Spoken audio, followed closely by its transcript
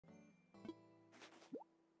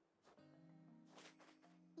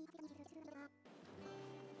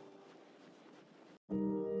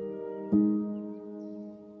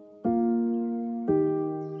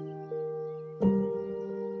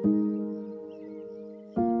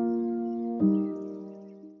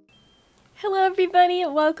Hello everybody,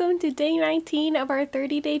 welcome to day 19 of our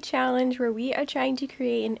 30-day challenge where we are trying to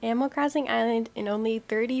create an Animal Crossing island in only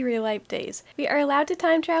 30 real-life days. We are allowed to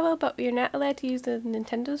time travel, but we are not allowed to use the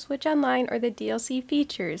Nintendo Switch Online or the DLC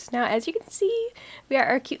features. Now, as you can see, we are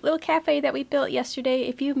our cute little cafe that we built yesterday.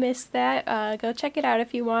 If you missed that, go check it out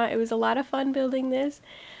if you want. It was a lot of fun building this.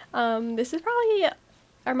 This is probably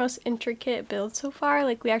our most intricate build so far.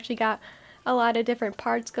 Like, we actually got a lot of different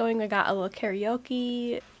parts going. We got a little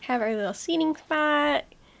karaoke, have our little seating spot.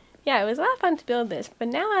 Yeah, it was a lot of fun to build this, but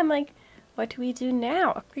now I'm like, what do we do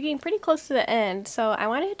now? We're getting pretty close to the end, so I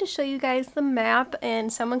wanted to show you guys the map,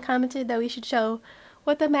 and someone commented that we should show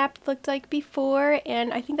what the map looked like before,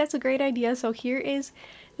 and I think that's a great idea. So here is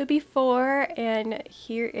the before, and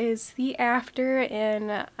here is the after,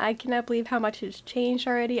 and I cannot believe how much has changed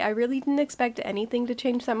already. I really didn't expect anything to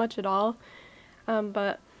change that much at all,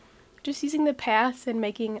 but just using the paths and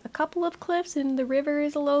making a couple of cliffs and the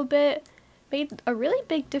rivers a little bit made a really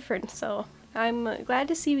big difference. So I'm glad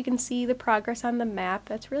to see we can see the progress on the map.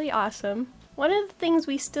 That's really awesome. One of the things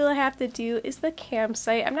we still have to do is the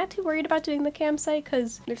campsite. I'm not too worried about doing the campsite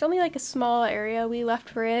because there's only like a small area we left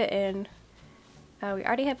for it, and we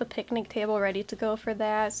already have a picnic table ready to go for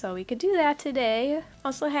that, so we could do that today.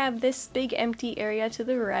 Also have this big empty area to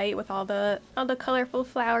the right with all the colorful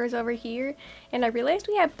flowers over here. And I realized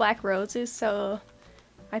we have black roses, so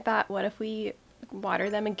I thought, what if we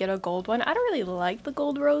water them and get a gold one? I don't really like the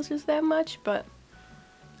gold roses that much, but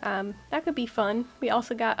that could be fun. We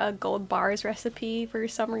also got a gold bars recipe for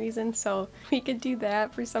some reason, so we could do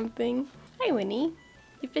that for something. Hi Winnie,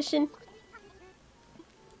 you fishing?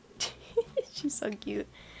 She's so cute.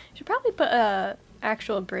 Should probably put a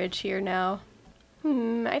actual bridge here now.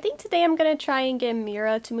 I think today I'm gonna try and get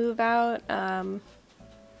Mira to move out.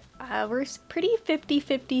 We're pretty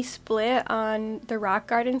 50-50 split on the rock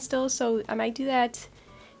garden still, so I might do that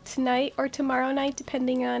tonight or tomorrow night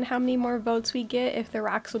depending on how many more votes we get, if the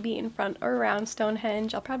rocks will be in front or around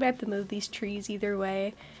Stonehenge. I'll probably have to move these trees either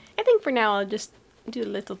way. I think for now I'll just do a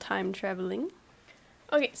little time traveling.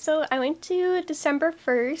 Okay, so I went to December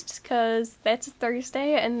 1st because that's a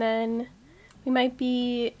Thursday, and then we might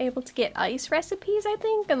be able to get ice recipes, I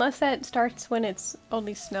think, unless that starts when it's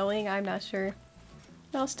only snowing. I'm not sure.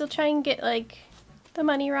 I'll still try and get like the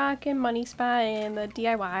money rock and money spot and the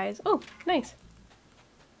DIYs. Oh, nice.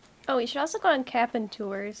 Oh, we should also go on cabin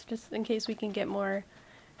tours just in case we can get more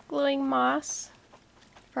glowing moss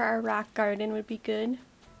for our rock garden would be good.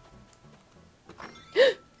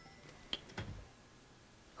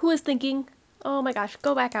 Who is thinking? Oh my gosh,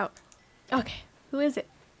 go back out. Okay, who is it?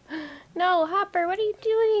 No, Hopper, what are you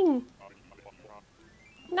doing?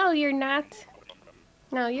 No, you're not.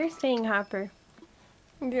 No, you're staying, Hopper.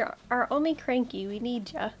 You're our only cranky. We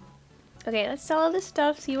need ya. Okay, let's sell all this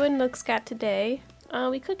stuff, see what Nook's got today.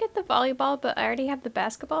 We could get the volleyball, but I already have the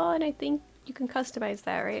basketball, and I think you can customize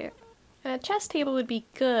that, right? A chess table would be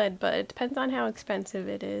good, but it depends on how expensive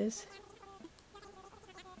it is.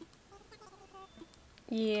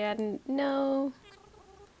 Yeah, no.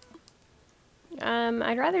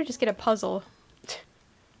 I'd rather just get a puzzle.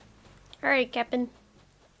 Alright, Captain.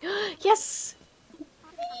 Yes!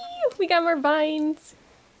 We got more vines!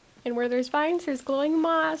 And where there's vines, there's glowing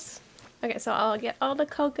moss. Okay, so I'll get all the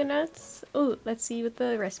coconuts. Ooh, let's see what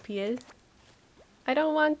the recipe is. I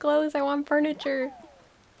don't want clothes, I want furniture.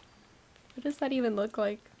 What does that even look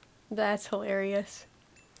like? That's hilarious.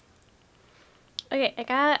 Okay, I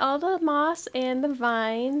got all the moss and the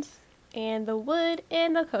vines and the wood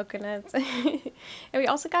and the coconuts. And we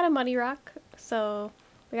also got a money rock, so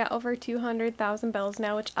we got over 200,000 bells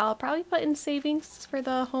now, which I'll probably put in savings for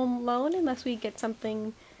the home loan unless we get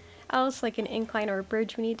something else like an incline or a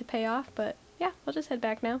bridge we need to pay off. But yeah, we'll just head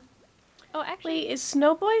back now. Oh, actually, is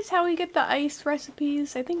Snowboys how we get the ice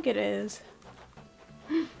recipes? I think it is.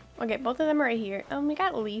 Okay, both of them are right here. We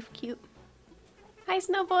got Leaf, cute. Hi,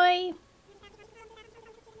 Snowboy!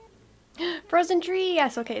 Frozen tree!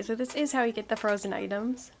 Yes, okay, so this is how we get the frozen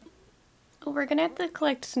items. Oh, we're gonna have to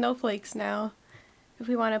collect snowflakes now if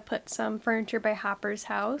we want to put some furniture by Hopper's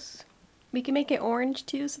house. We can make it orange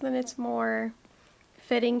too, so then it's more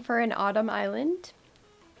fitting for an autumn island.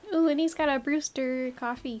 Ooh, and he's got a Brewster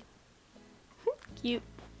coffee. Cute.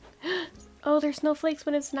 Oh, there's snowflakes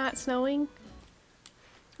when it's not snowing.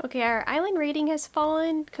 Okay, our island rating has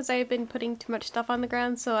fallen because I've been putting too much stuff on the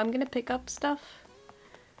ground, so I'm gonna pick up stuff.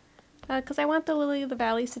 Because I want the Lily of the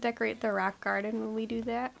Valleys to decorate the rock garden when we do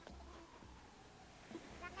that.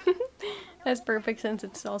 That's perfect since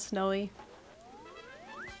it's all snowy.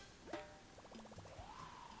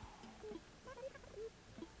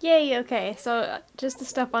 Yay, okay, so just the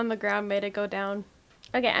stuff on the ground made it go down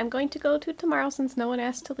Okay, I'm going to go to tomorrow since no one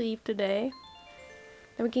asked to leave today.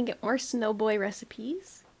 Then we can get more snowboy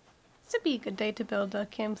recipes. This would be a good day to build a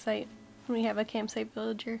campsite when we have a campsite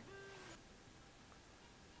villager.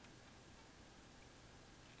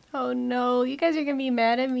 Oh no, you guys are gonna be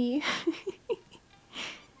mad at me.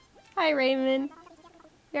 Hi Raymond.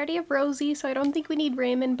 We already have Rosie, so I don't think we need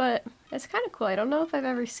Raymond, but it's kind of cool. I don't know if I've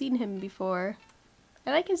ever seen him before.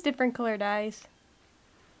 I like his different colored eyes.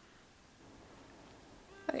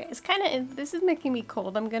 Okay, it's kind of, this is making me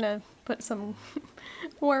cold. I'm gonna put some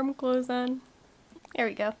warm clothes on. There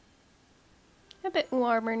we go. A bit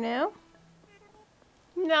warmer now.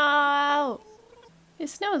 No! The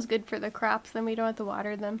snow is good for the crops, then we don't have to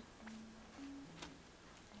water them.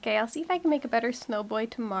 Okay, I'll see if I can make a better snow boy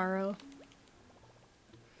tomorrow.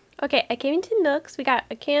 Okay, I came into Nook's. We got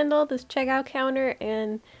a candle, this checkout counter,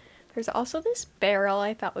 and there's also this barrel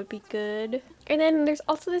I thought would be good. And then there's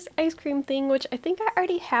also this ice cream thing, which I think I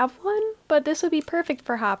already have one, but this would be perfect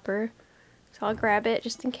for Hopper. So I'll grab it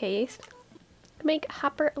just in case. Make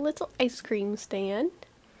Hopper a little ice cream stand.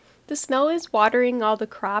 The snow is watering all the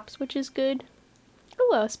crops, which is good.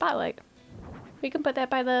 Ooh, a spotlight. We can put that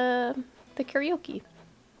by the karaoke.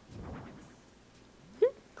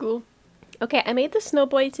 Cool. Okay, I made the snow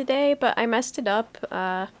boy today, but I messed it up.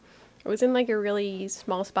 It was in like a really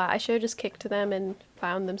small spot. I should have just kicked to them and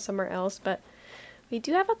found them somewhere else, but we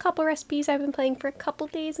do have a couple recipes I've been playing for a couple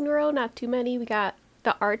days in a row, not too many. We got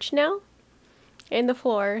the arch now and the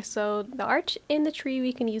floor. So the arch and the tree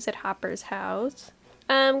we can use at Hopper's house.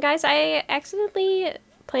 Guys, I accidentally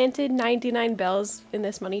planted 99 bells in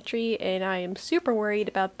this money tree and I am super worried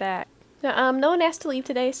about that. Now, no one asked to leave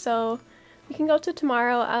today, so we can go to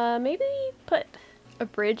tomorrow. Maybe put a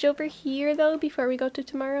bridge over here though before we go to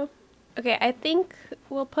tomorrow. Okay, I think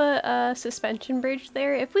we'll put a suspension bridge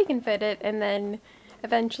there if we can fit it, and then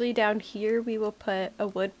eventually down here we will put a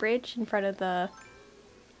wood bridge in front of the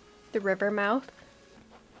river mouth.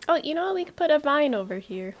 Oh, you know what? We could put a vine over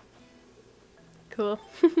here. Cool.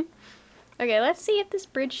 Okay, let's see if this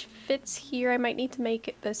bridge fits here. I might need to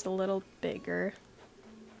make this a little bigger.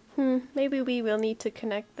 Maybe we will need to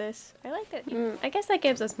connect this. I like that. I guess that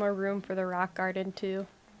gives us more room for the rock garden too.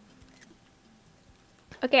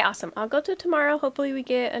 Okay, awesome. I'll go to tomorrow. Hopefully we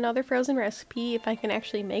get another frozen recipe if I can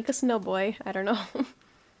actually make a snow boy. I don't know.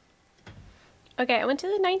 Okay, I went to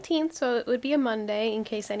the 19th, so it would be a Monday in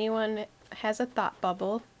case anyone has a thought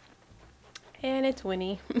bubble. And it's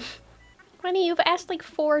Winnie. Winnie, you've asked like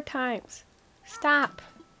 4 times. Stop.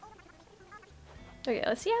 Okay,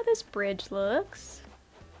 let's see how this bridge looks.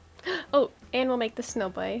 Oh, and we'll make the snow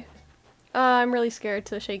boy. I'm really scared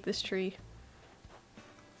to shake this tree.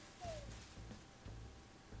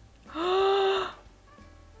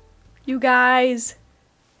 You guys,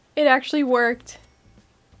 it actually worked.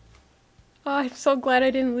 Oh, I'm so glad I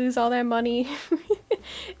didn't lose all that money.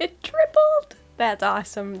 It tripled. That's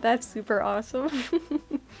awesome. That's super awesome.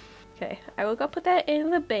 Okay, I will go put that in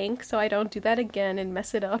the bank so I don't do that again and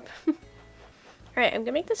mess it up. Alright, I'm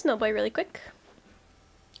gonna make the snow boy really quick.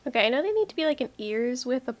 Okay, I know they need to be like an ears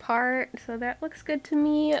width apart, so that looks good to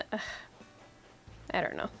me. I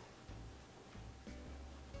don't know.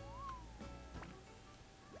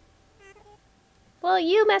 Well,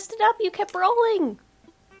 you messed it up. You kept rolling.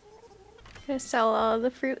 Gonna sell all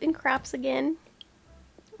the fruit and crops again.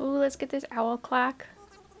 Ooh, let's get this owl clock.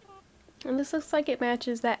 And this looks like it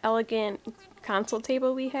matches that elegant console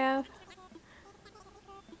table we have.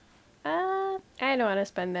 I don't want to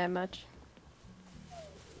spend that much.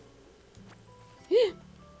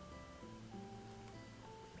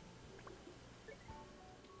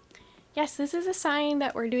 Yes, this is a sign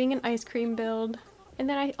that we're doing an ice cream build. And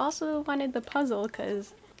then I also wanted the puzzle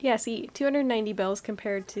because, yeah, see, 290 bells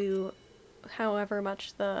compared to however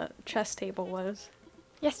much the chess table was.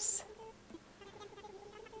 Yes!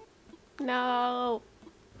 No!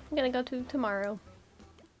 I'm gonna go to tomorrow.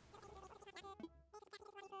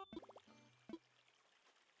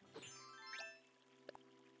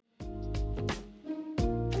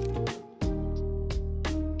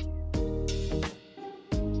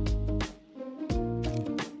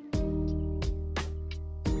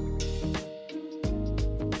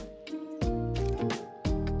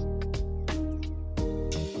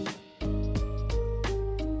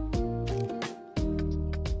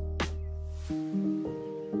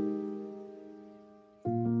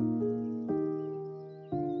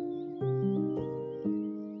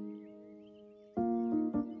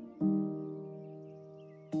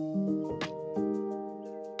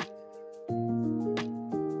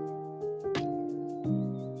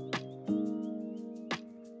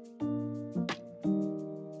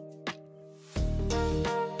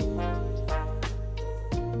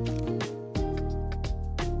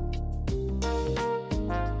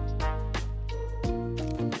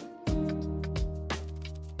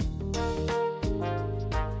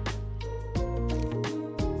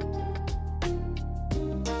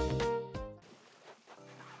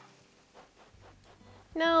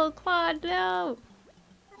 No, Claude, no!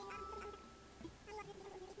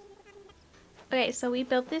 Okay, so we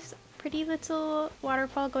built this pretty little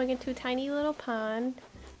waterfall going into a tiny little pond.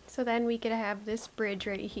 So then we could have this bridge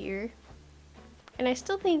right here. And I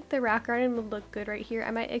still think the rock garden would look good right here.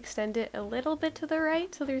 I might extend it a little bit to the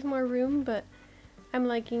right so there's more room, but I'm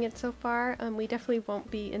liking it so far. We definitely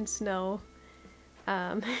won't be in snow.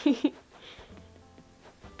 But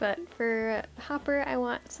for Hopper, I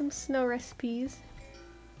want some snow recipes.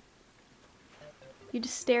 You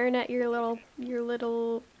just staring at your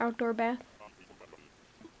little outdoor bath?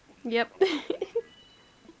 Yep.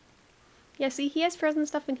 Yeah, see, he has frozen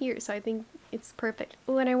stuff in here, so I think it's perfect.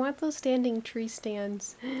 Oh, and I want those standing tree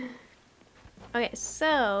stands. Okay,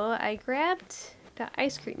 so I grabbed the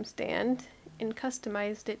ice cream stand and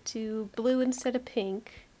customized it to blue instead of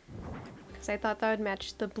pink. Because I thought that would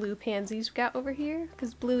match the blue pansies we got over here,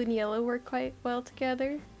 because blue and yellow work quite well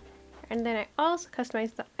together. And then I also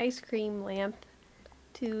customized the ice cream lamp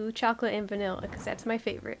to chocolate and vanilla, because that's my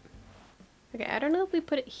favorite. Okay, I don't know if we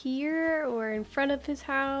put it here or in front of his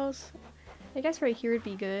house. I guess right here would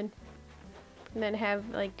be good. And then have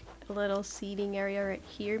like a little seating area right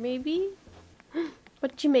here maybe?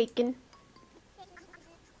 What you making?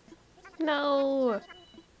 No!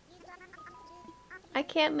 I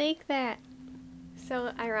can't make that!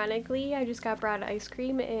 So ironically, I just got brought ice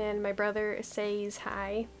cream and my brother says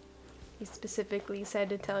hi. He specifically said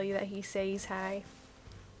to tell you that he says hi.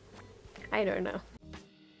 I don't know.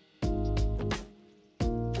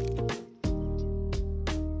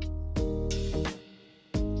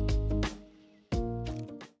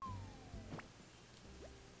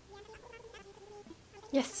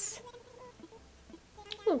 Yes!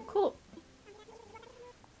 Oh, cool.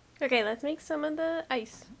 Okay, let's make some of the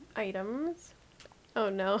ice items. Oh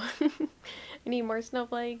no. I need more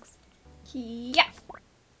snowflakes. Yeah!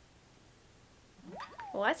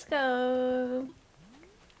 Let's go!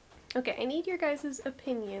 Okay, I need your guys'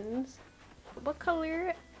 opinions. What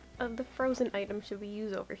color of the frozen item should we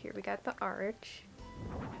use over here? We got the arch.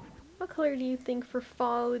 What color do you think for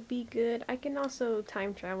fall would be good? I can also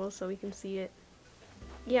time travel so we can see it.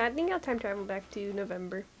 Yeah, I think I'll time travel back to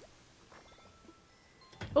November.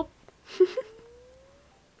 Oh!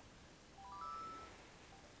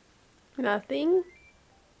 Nothing?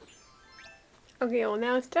 Okay, well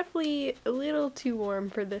now it's definitely a little too warm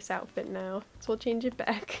for this outfit now, so we'll change it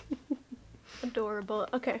back. Adorable.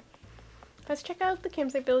 Okay, let's check out the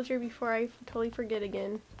campsite villager before I totally forget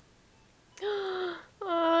again.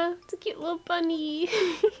 Aw, it's a cute little bunny.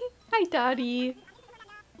 Hi, Dottie.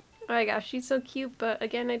 Oh my gosh, she's so cute, but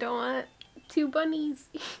again, I don't want two bunnies.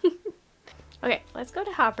 Okay, let's go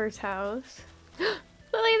to Hopper's house.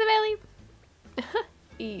 Lily the Valley!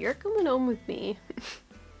 You're coming home with me.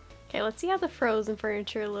 Okay, let's see how the frozen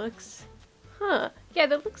furniture looks. Huh, yeah,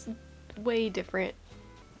 that looks way different.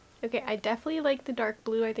 Okay, I definitely like the dark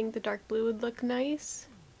blue. I think the dark blue would look nice.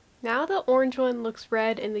 Now the orange one looks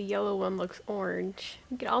red and the yellow one looks orange.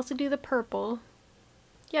 We could also do the purple.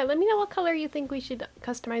 Yeah, let me know what color you think we should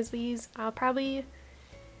customize these. I'll probably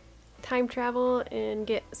time travel and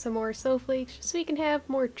get some more snowflakes just so we can have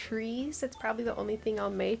more trees. That's probably the only thing I'll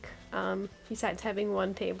make, besides having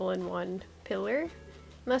one table and one pillar.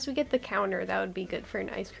 Unless we get the counter, that would be good for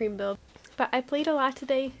an ice cream build. But I played a lot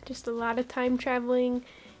today, just a lot of time traveling,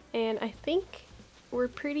 and I think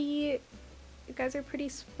you guys are pretty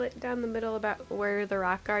split down the middle about where the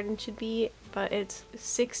rock garden should be, but it's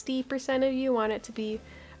 60% of you want it to be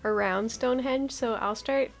around Stonehenge, so I'll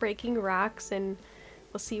start breaking rocks and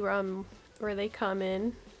we'll see where they come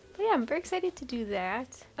in. But yeah, I'm very excited to do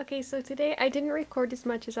that. Okay, so today I didn't record as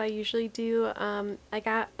much as I usually do. I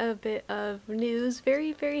got a bit of news,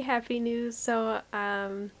 very, very happy news, so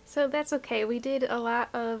that's okay. We did a lot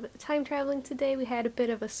of time traveling today. We had a bit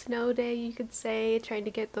of a snow day, you could say, trying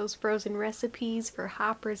to get those frozen recipes for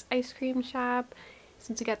Hopper's ice cream shop,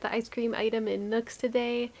 since we got the ice cream item in Nooks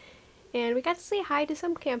today. And we got to say hi to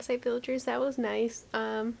some campsite villagers. That was nice.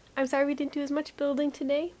 I'm sorry we didn't do as much building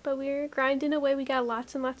today, but we're grinding away. We got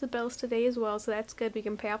lots and lots of bells today as well, so that's good. We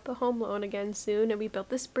can pay off the home loan again soon. And we built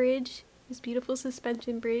this bridge, this beautiful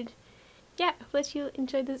suspension bridge. Yeah, hope you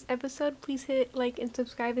enjoyed this episode. Please hit like and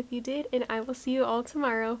subscribe if you did, and I will see you all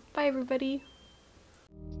tomorrow. Bye, everybody.